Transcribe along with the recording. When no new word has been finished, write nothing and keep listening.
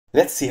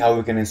Let's see how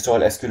we can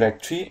install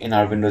SQLite 3 in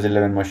our Windows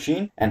 11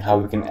 machine, and how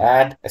we can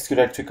add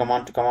SQLite 3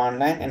 command to command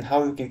line, and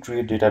how we can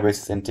create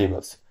databases and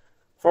tables.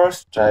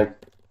 First,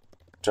 type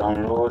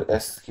download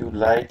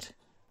SQLite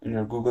in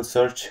your Google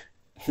search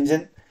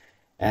engine,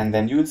 and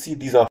then you will see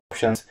these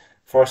options.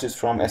 First is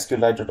from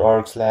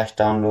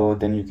sqlite.org/download.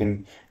 Then you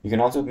can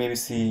also maybe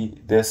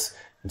see this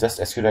just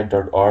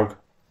sqlite.org.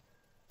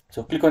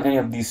 So click on any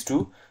of these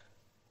two.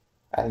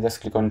 I'll just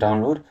click on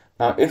download.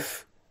 Now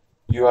if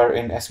you are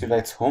in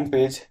SQLite's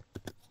homepage,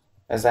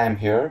 as I am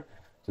here,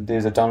 so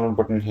there's a download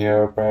button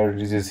here,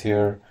 priorities is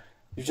here.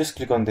 You just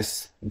click on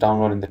this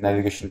download in the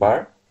navigation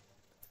bar,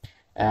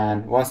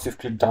 and once you've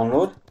clicked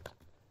download,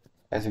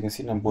 as you can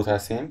see now both are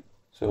same.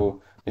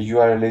 So the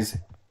URL is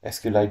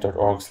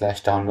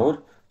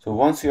sqlite.org/download. So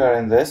once you are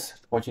in this,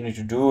 what you need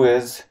to do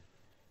is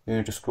you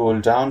need to scroll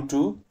down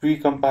to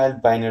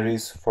precompiled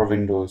binaries for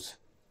Windows.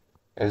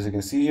 As you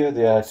can see here,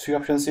 there are three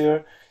options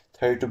here: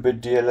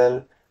 32-bit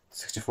DLL,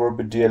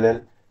 64-bit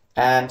DLL,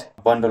 and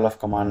a bundle of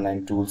command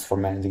line tools for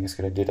managing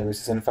SQLite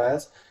databases and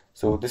files.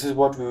 So this is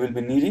what we will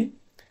be needing.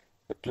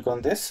 So click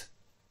on this,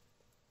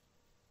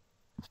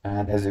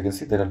 and as you can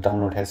see, the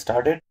download has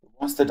started.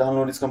 Once the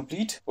download is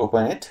complete,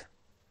 open it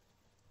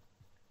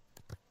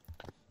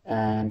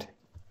and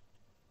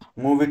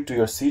move it to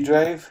your C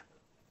drive,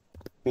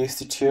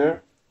 paste it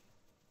here.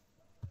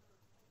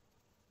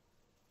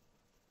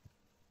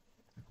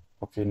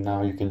 Okay,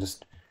 now you can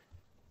just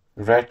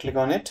right click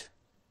on it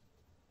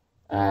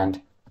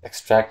and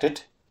extract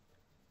it.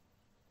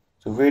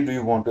 So where do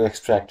you want to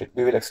extract it?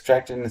 We will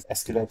extract it in this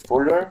SQLite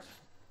folder.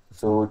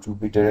 So it will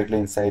be directly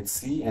inside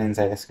C and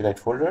inside SQLite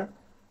folder.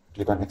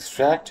 Click on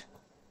extract.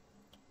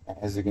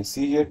 As you can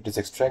see here, it is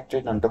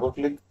extracted. On double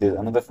click, there's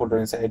another folder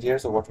inside here.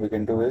 So what we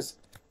can do is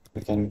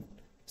we can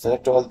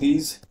select all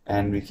these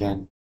and we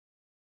can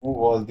move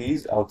all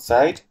these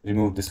outside,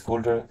 remove this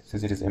folder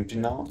since it is empty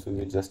now. So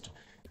we'll just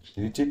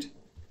delete it.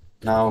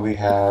 Now we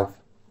have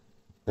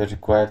the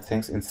required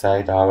things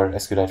inside our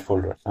SQLite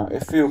folder. Now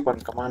if we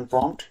open command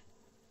prompt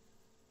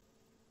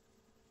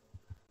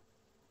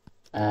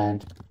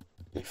and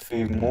if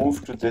we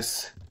move to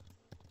this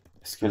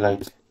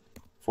SQLite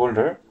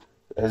folder,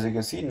 as you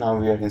can see now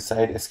we are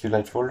inside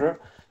SQLite folder.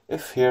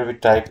 If here we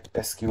type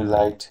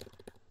SQLite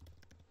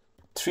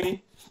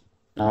 3,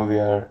 now we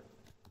are,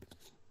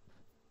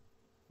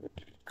 where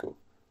did it go?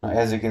 Now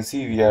as you can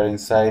see we are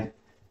inside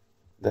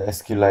the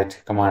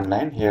SQLite command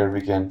line. Here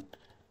we can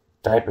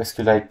type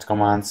SQLite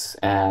commands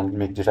and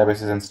make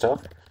databases and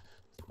stuff.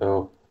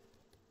 So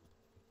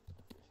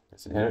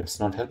it's an error, it's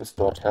not help, it's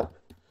 .help.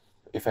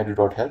 If I do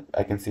 .help,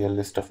 I can see a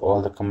list of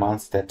all the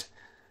commands that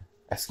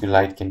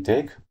SQLite can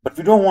take. But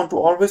we don't want to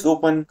always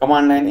open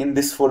command line in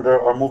this folder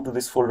or move to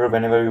this folder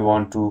whenever we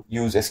want to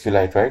use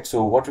SQLite, right?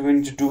 So what we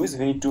need to do is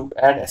we need to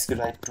add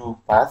SQLite to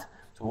path.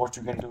 So what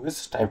you can do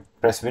is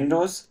press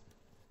Windows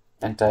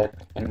and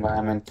type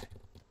environment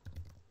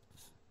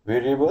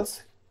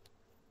variables,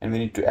 and we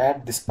need to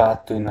add this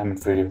path to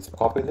environment variables. So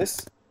copy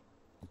this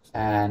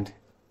and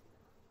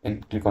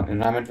click on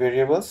environment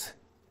variables,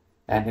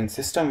 and in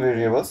system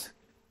variables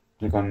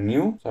click on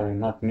new, sorry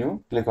not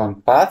new, click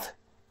on path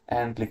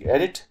and click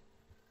edit,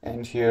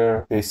 and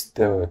here paste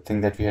the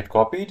thing that we had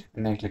copied,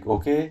 and then click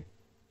OK,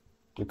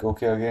 click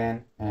OK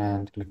again,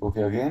 and click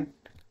OK again.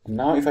 And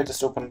now if I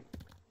just open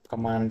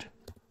command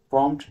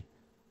prompt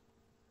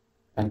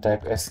and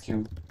type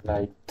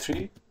SQLite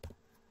 3,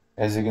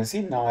 as you can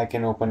see now I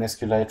can open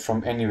SQLite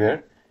from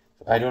anywhere.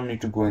 I don't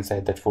need to go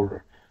inside that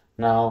folder.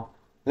 Now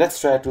let's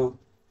try to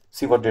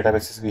see what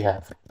databases we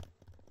have.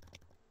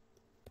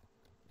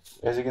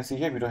 As you can see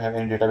here, we don't have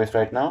any database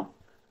right now.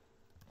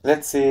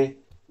 Let's say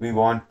we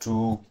want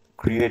to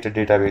create a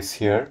database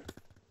here.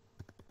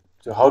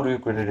 So how do you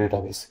create a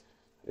database?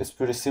 It's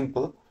pretty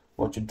simple.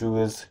 What you do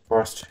is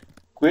first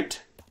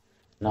quit.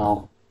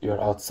 Now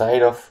you're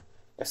outside of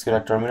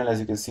SQLite terminal, as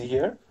you can see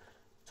here.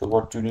 So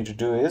what you need to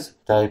do is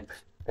type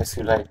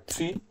SQLite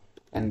 3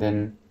 and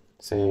then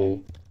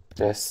say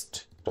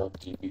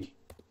test.db.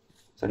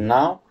 So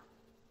now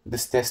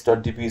this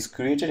test.db is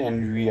created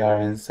and we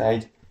are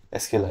inside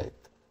SQLite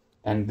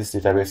and this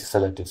database is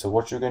selected. So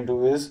what you can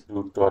do is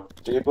do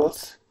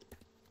 .tables,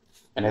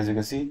 and as you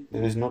can see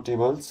there is no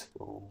tables.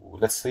 So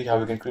let's see how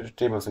we can create a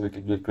table. So we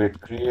can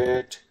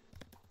create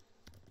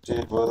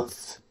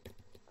tables,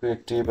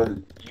 create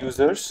table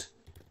users,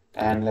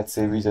 and let's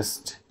say we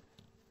just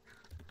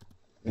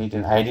need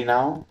an ID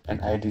now,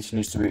 and ID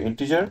needs to be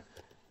integer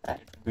and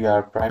it will be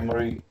our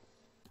primary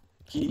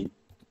key.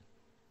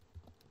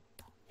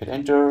 Hit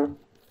enter,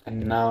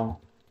 and now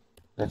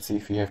let's see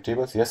if we have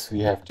tables. Yes, we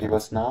have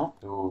tables now.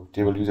 So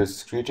table users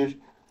is created.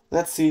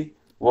 Let's see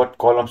what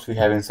columns we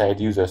have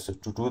inside users. So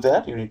to do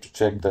that, you need to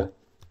check the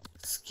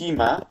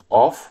schema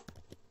of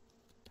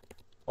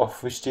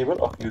which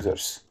table? Of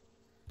users.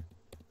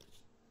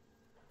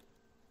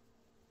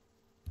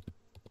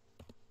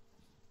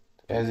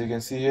 As you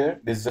can see here,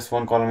 there's just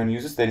one column in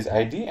users. There is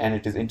ID and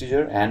it is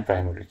integer and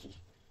primary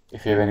key.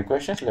 If you have any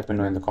questions, let me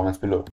know in the comments below.